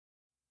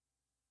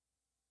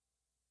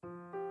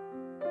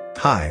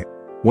Hi.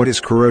 What is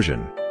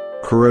corrosion?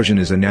 Corrosion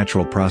is a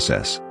natural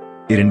process.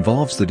 It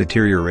involves the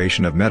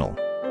deterioration of metal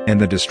and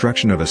the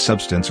destruction of a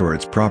substance or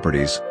its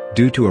properties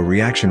due to a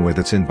reaction with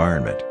its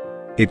environment.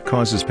 It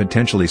causes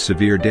potentially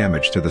severe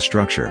damage to the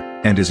structure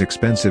and is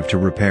expensive to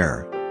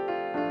repair.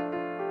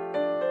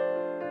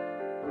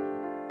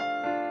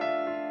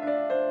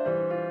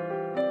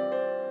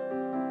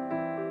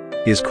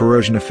 Is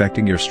corrosion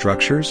affecting your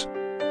structures?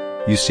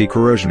 You see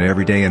corrosion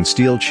every day in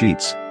steel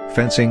sheets,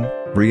 fencing,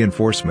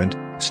 reinforcement,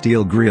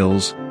 steel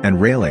grills and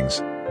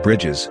railings,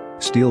 bridges,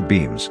 steel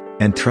beams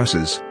and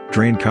trusses,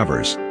 drain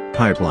covers,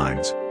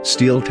 pipelines,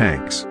 steel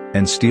tanks,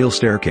 and steel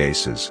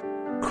staircases.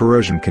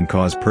 Corrosion can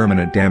cause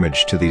permanent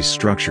damage to these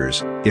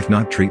structures, if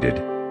not treated.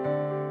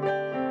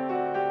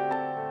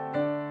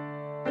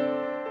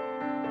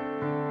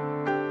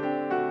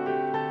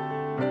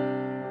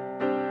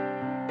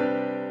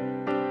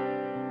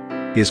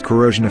 Is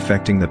corrosion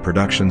affecting the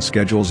production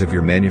schedules of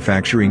your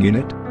manufacturing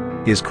unit?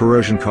 Is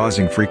corrosion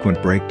causing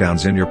frequent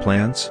breakdowns in your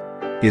plants?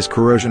 Is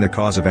corrosion a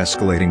cause of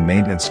escalating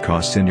maintenance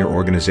costs in your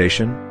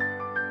organization?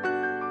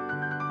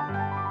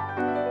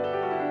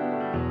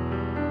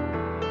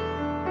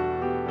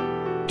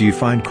 Do you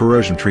find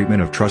corrosion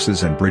treatment of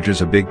trusses and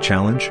bridges a big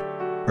challenge?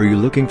 Are you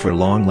looking for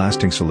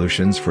long-lasting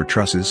solutions for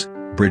trusses,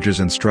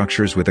 bridges and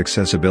structures with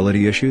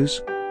accessibility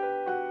issues?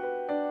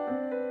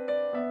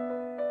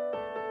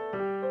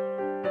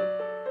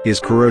 Is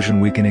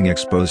corrosion weakening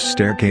exposed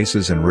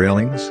staircases and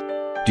railings?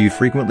 Do you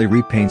frequently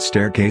repaint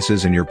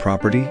staircases in your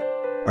property?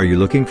 Are you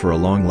looking for a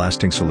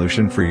long-lasting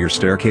solution for your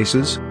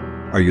staircases?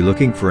 Are you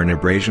looking for an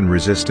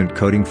abrasion-resistant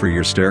coating for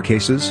your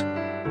staircases?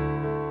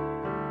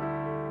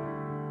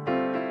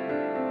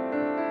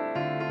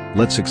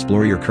 Let's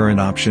explore your current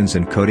options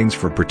and coatings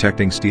for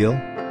protecting steel.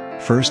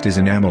 First is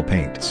enamel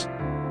paints.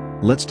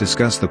 Let's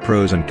discuss the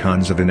pros and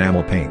cons of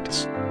enamel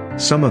paints.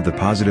 Some of the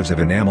positives of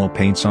enamel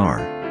paints are: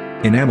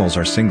 enamels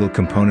are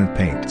single-component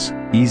paints,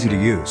 easy to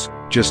use,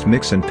 just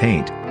mix and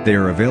paint. They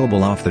are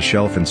available off the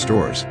shelf in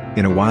stores,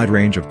 in a wide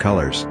range of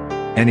colors.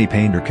 Any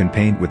painter can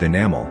paint with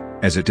enamel,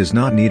 as it does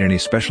not need any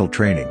special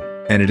training,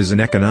 and it is an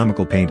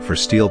economical paint for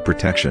steel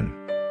protection.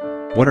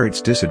 What are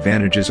its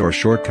disadvantages or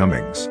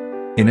shortcomings?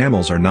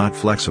 Enamels are not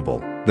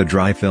flexible, the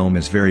dry film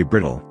is very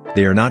brittle,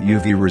 they are not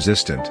UV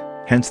resistant,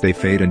 hence they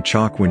fade and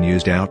chalk when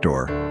used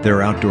outdoor.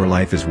 Their outdoor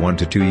life is 1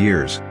 to 2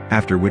 years,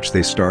 after which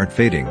they start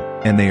fading,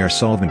 and they are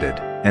solvented,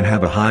 and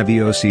have a high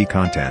VOC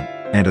content,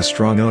 and a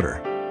strong odor.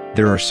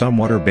 There are some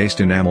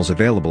water-based enamels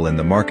available in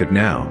the market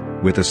now,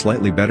 with a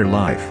slightly better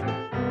life.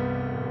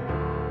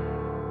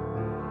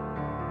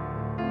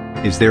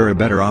 Is there a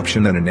better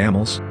option than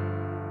enamels?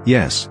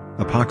 Yes,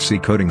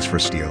 epoxy coatings for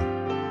steel.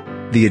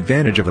 The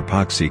advantage of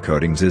epoxy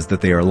coatings is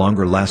that they are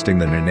longer lasting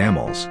than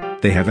enamels,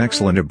 they have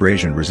excellent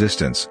abrasion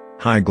resistance,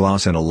 high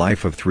gloss and a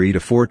life of 3 to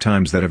 4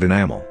 times that of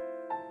enamel.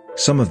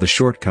 Some of the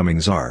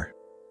shortcomings are: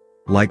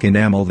 like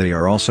enamel, they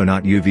are also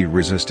not UV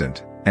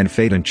resistant, and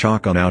fade and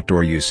chalk on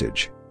outdoor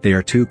usage. They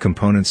are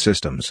two-component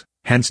systems,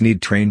 hence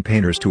need trained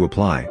painters to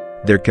apply.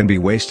 There can be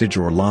wastage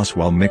or loss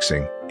while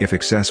mixing, if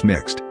excess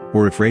mixed,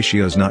 or if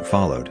ratios not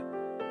followed.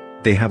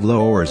 They have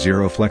low or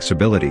zero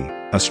flexibility,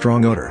 a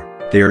strong odor,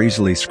 they are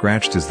easily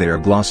scratched as they are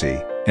glossy,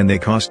 and they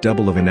cost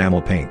double of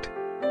enamel paint.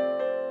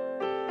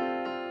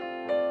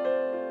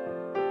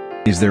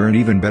 Is there an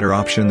even better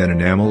option than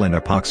enamel and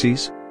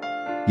epoxies?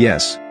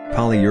 Yes,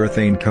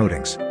 polyurethane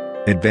coatings.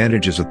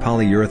 Advantages of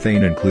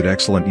polyurethane include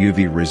excellent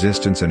UV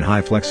resistance and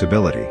high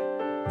flexibility.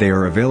 They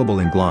are available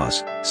in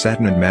gloss,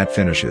 satin and matte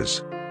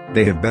finishes.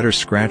 They have better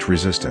scratch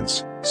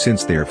resistance,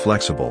 since they are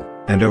flexible,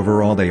 and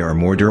overall they are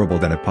more durable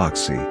than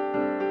epoxy.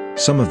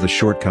 Some of the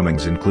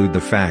shortcomings include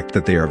the fact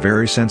that they are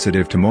very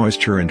sensitive to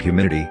moisture and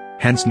humidity,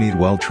 hence need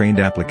well-trained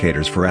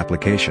applicators for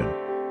application.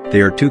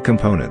 They are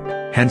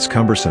two-component, hence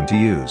cumbersome to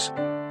use.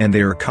 And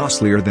they are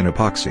costlier than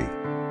epoxy.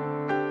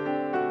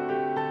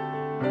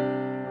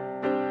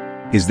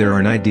 Is there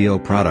an ideal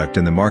product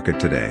in the market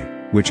today,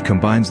 which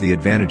combines the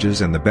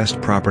advantages and the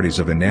best properties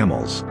of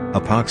enamels,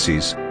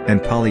 epoxies,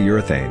 and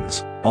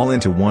polyurethanes, all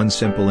into one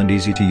simple and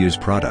easy-to-use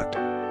product?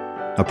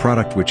 A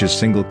product which is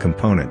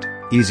single-component,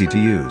 easy to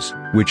use,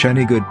 which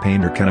any good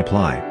painter can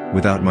apply,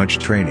 without much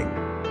training.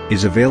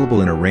 Is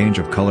available in a range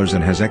of colors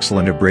and has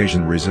excellent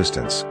abrasion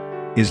resistance.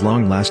 Is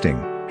long-lasting,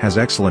 has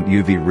excellent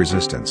UV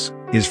resistance,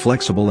 is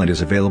flexible and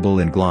is available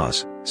in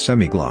gloss,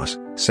 semi-gloss,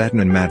 satin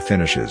and matte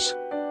finishes.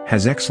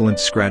 Has excellent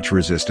scratch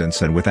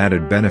resistance and with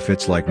added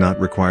benefits like not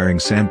requiring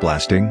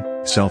sandblasting,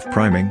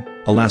 self-priming,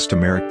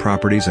 elastomeric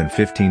properties and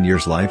 15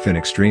 years life in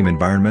extreme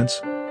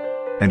environments?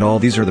 And all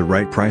these are the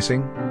right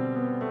pricing?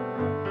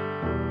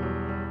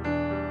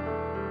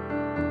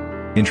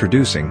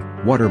 Introducing,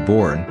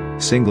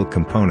 waterborne,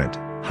 single-component,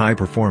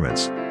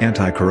 high-performance,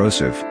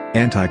 anti-corrosive,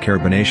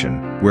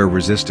 anti-carbonation,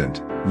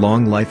 wear-resistant,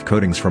 long-life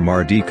coatings from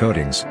RD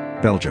Coatings,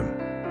 Belgium.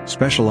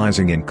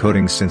 Specializing in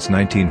coatings since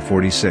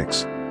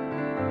 1946.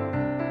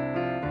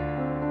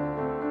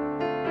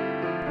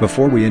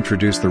 Before we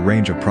introduce the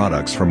range of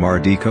products from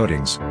RD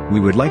Coatings, we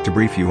would like to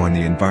brief you on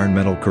the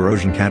environmental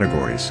corrosion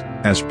categories.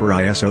 As per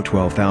ISO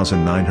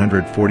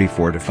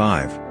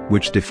 12944-5,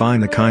 which define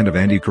the kind of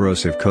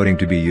anti-corrosive coating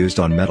to be used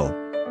on metal.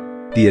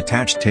 The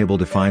attached table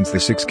defines the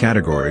 6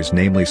 categories,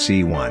 namely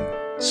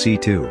C1,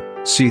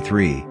 C2,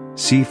 C3,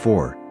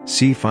 C4,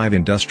 C5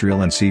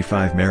 Industrial and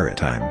C5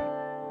 Maritime.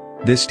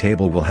 This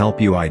table will help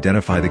you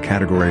identify the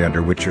category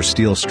under which your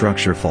steel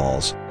structure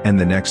falls, and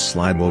the next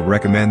slide will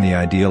recommend the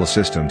ideal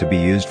system to be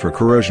used for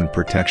corrosion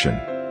protection.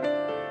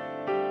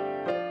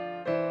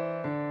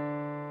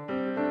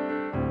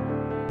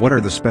 What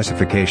are the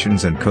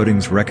specifications and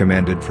coatings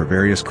recommended for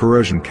various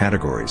corrosion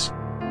categories?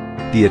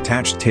 The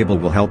attached table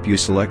will help you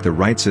select the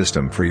right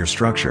system for your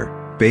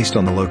structure, based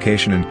on the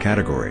location and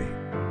category.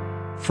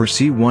 For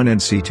C1 and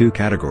C2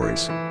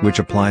 categories, which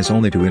applies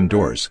only to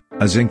indoors,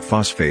 a zinc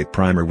phosphate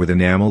primer with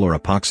enamel or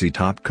epoxy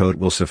top coat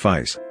will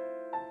suffice.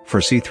 For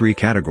C3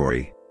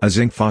 category, a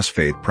zinc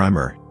phosphate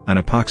primer, an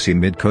epoxy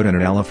mid-coat and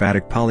an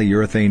aliphatic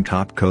polyurethane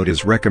top coat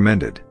is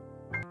recommended.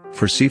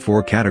 For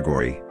C4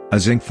 category, a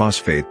zinc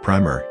phosphate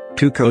primer,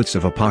 2 coats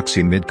of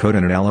epoxy mid-coat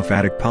and an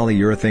aliphatic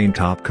polyurethane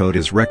top coat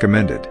is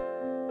recommended.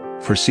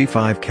 For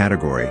C5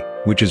 category,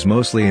 which is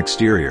mostly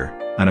exterior,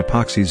 an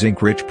epoxy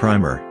zinc-rich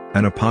primer,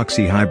 an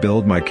epoxy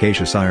high-build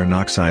micaceous iron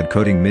oxide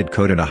coating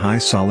mid-coat and a high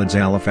solids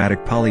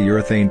aliphatic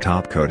polyurethane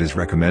top coat is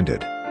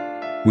recommended.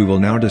 We will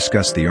now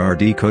discuss the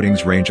RD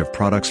coatings range of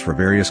products for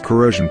various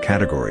corrosion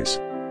categories.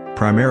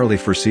 Primarily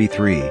for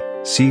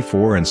C3,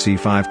 C4 and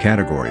C5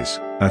 categories,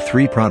 a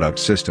 3-product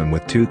system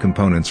with 2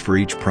 components for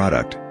each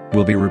product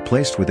will be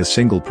replaced with a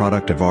single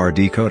product of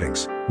RD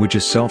coatings, which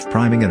is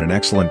self-priming and an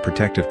excellent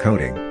protective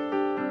coating.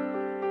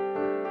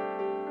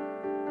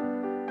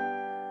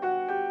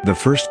 The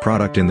first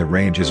product in the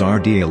range is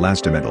RD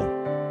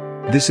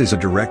Elastometal. This is a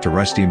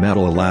direct-to-rusty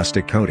metal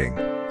elastic coating,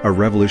 a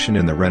revolution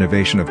in the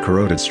renovation of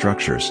corroded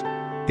structures.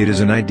 It is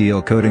an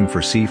ideal coating for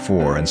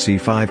C4 and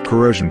C5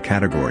 corrosion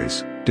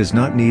categories, does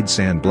not need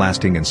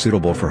sandblasting and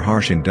suitable for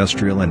harsh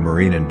industrial and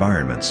marine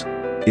environments.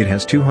 It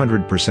has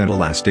 200%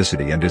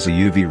 elasticity and is a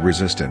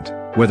UV-resistant,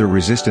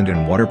 weather-resistant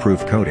and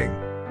waterproof coating.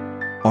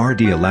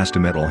 RD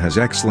Elastometal has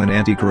excellent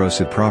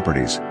anti-corrosive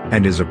properties,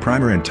 and is a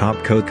primer and top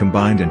coat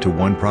combined into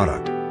one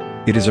product.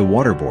 It is a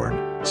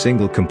waterborne,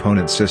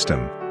 single-component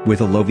system, with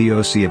a low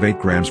VOC of 8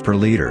 grams per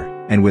liter,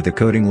 and with a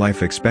coating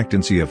life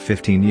expectancy of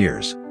 15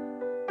 years.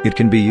 It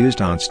can be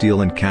used on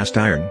steel and cast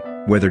iron,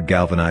 weathered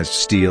galvanized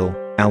steel,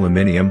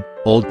 aluminium,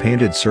 old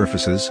painted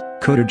surfaces,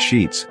 coated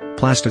sheets,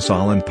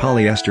 plastisol and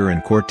polyester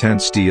and corten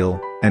steel,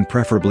 and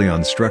preferably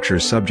on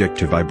structures subject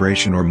to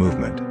vibration or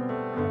movement.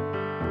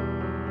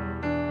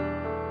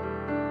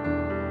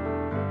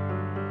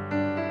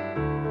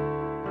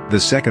 The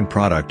second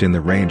product in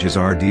the range is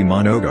RD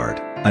Monogard,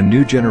 a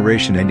new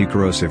generation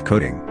anti-corrosive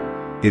coating.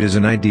 It is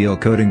an ideal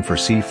coating for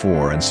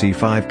C4 and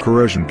C5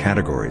 corrosion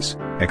categories,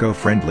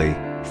 eco-friendly,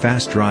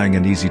 fast-drying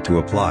and easy to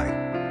apply.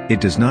 It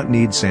does not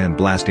need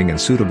sandblasting and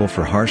suitable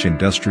for harsh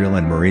industrial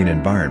and marine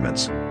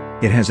environments.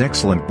 It has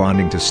excellent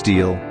bonding to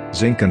steel,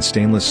 zinc and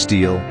stainless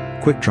steel,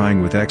 quick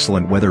drying with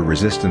excellent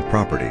weather-resistant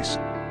properties.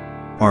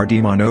 RD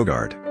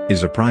Monogard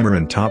is a primer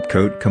and top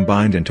coat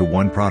combined into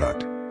one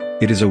product.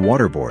 It is a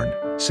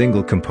waterborne,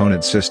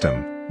 single-component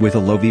system, with a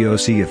low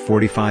VOC of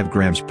 45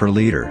 grams per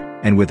liter,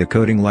 and with a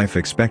coating life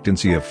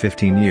expectancy of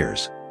 15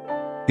 years.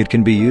 It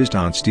can be used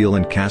on steel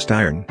and cast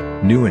iron,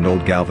 new and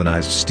old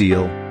galvanized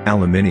steel,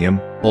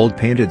 aluminium, old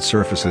painted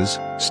surfaces,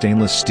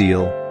 stainless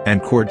steel,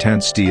 and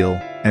corten steel,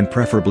 and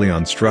preferably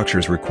on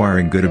structures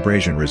requiring good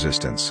abrasion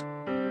resistance.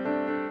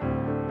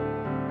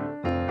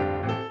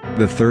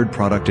 The third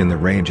product in the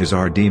range is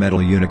RD Metal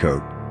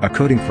Unicoat, a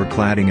coating for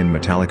cladding and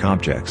metallic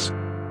objects.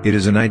 It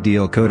is an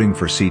ideal coating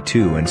for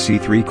C2 and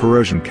C3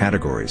 corrosion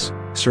categories,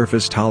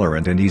 surface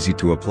tolerant and easy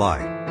to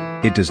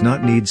apply. It does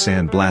not need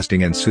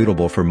sandblasting and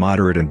suitable for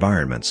moderate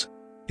environments.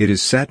 It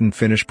is satin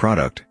finish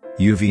product,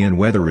 UV and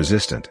weather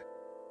resistant.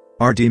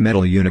 RD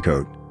Metal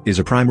Unicoat is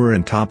a primer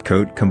and top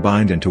coat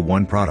combined into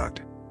one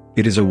product.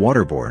 It is a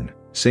waterborne,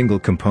 single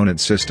component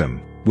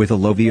system, with a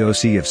low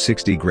VOC of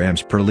 60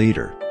 grams per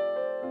liter.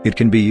 It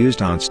can be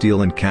used on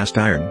steel and cast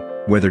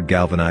iron, weathered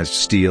galvanized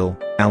steel,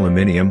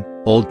 aluminium,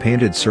 old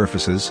painted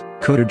surfaces,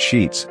 coated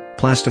sheets,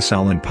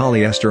 plastisol and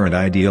polyester, and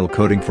ideal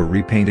coating for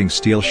repainting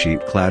steel sheet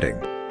cladding.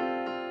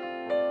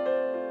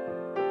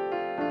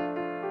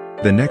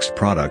 The next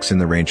products in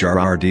the range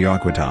are RD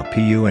Aquatop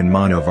PU and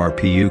Monovar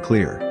PU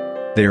Clear.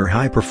 They are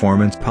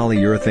high-performance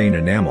polyurethane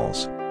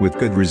enamels, with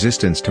good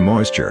resistance to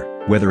moisture,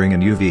 weathering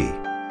and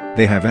UV.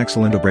 They have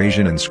excellent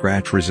abrasion and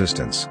scratch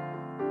resistance.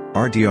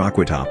 RD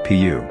Aquatop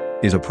PU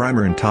is a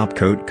primer and top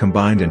coat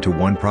combined into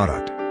one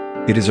product.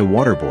 It is a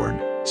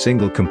waterborne,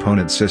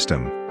 single-component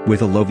system,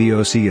 with a low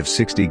VOC of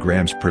 60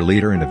 grams per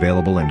liter and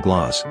available in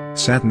gloss,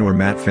 satin or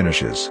matte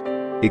finishes.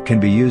 It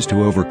can be used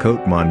to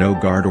overcoat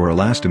Monogard or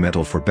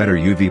Elastometal for better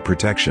UV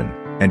protection,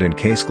 and in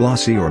case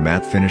glossy or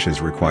matte finish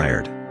is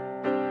required.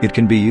 It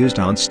can be used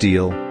on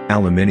steel,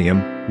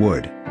 aluminium,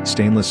 wood,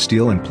 stainless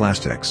steel and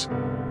plastics.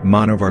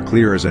 Monovar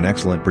Clear is an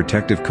excellent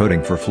protective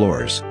coating for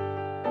floors.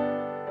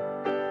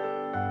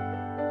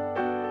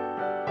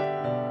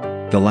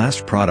 The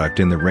last product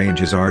in the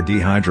range is RD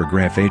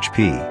Hydrograph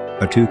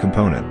HP, a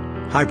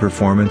 2-component,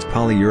 high-performance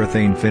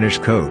polyurethane finish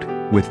coat,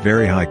 with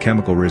very high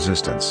chemical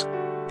resistance.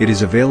 It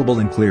is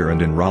available in clear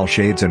and in raw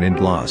shades and in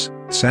gloss,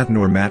 satin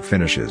or matte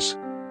finishes.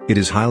 It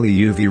is highly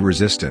UV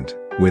resistant,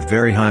 with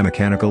very high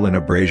mechanical and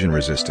abrasion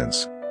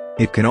resistance.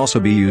 It can also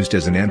be used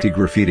as an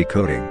anti-graffiti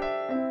coating.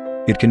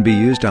 It can be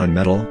used on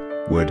metal,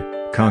 wood,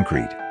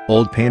 concrete,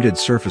 old painted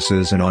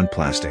surfaces and on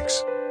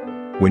plastics.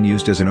 When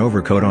used as an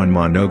overcoat on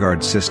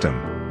monogard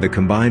system, the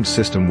combined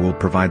system will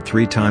provide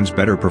 3 times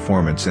better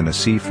performance in a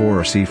C4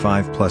 or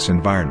C5+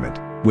 environment,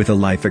 with a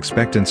life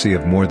expectancy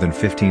of more than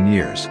 15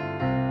 years.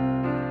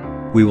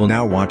 We will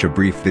now watch a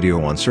brief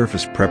video on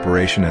surface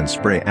preparation and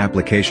spray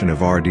application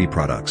of RD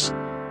products.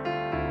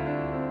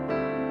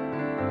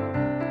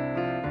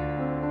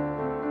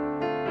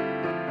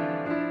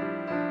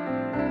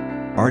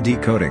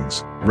 RD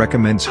Coatings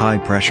recommends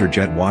high-pressure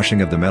jet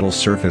washing of the metal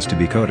surface to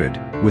be coated,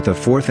 with a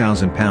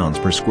 4,000 pounds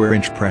per square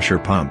inch pressure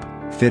pump,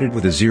 fitted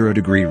with a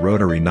 0-degree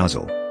rotary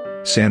nozzle.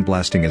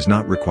 Sandblasting is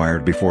not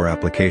required before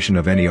application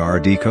of any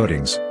RD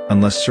coatings,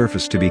 unless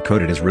surface to be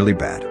coated is really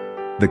bad.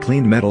 The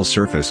cleaned metal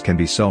surface can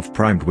be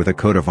self-primed with a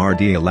coat of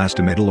RD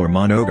elastometal or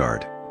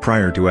monogard,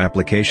 prior to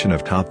application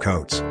of top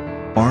coats.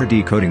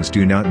 RD coatings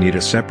do not need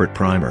a separate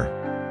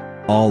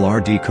primer. All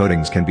RD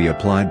coatings can be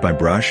applied by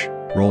brush,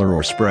 roller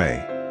or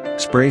spray.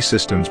 Spray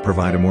systems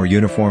provide a more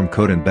uniform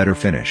coat and better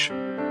finish.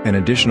 An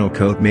additional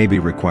coat may be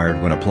required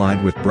when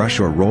applied with brush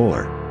or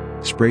roller.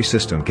 Spray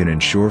system can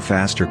ensure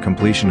faster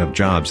completion of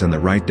jobs and the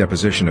right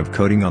deposition of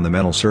coating on the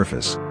metal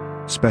surface.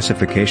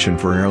 Specification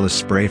for airless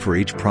spray for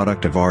each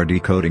product of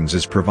RD coatings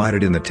is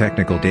provided in the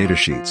technical data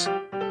sheets.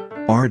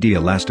 RD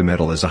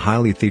elastometal is a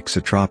highly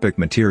thixotropic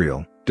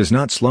material, does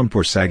not slump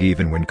or sag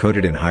even when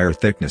coated in higher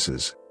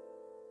thicknesses.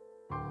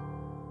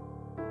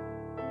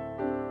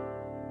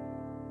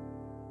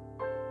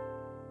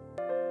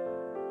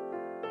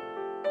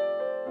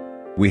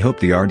 We hope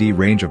the RD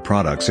range of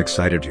products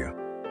excited you.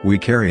 We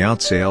carry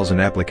out sales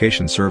and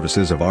application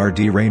services of RD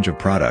range of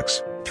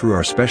products, through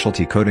our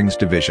specialty coatings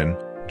division,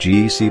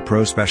 GEC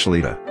Pro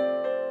Specialita.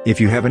 If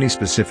you have any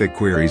specific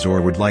queries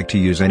or would like to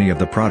use any of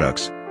the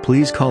products,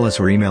 please call us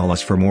or email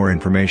us for more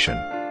information.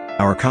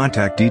 Our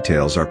contact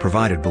details are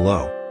provided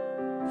below.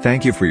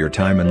 Thank you for your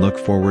time and look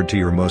forward to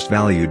your most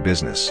valued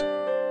business.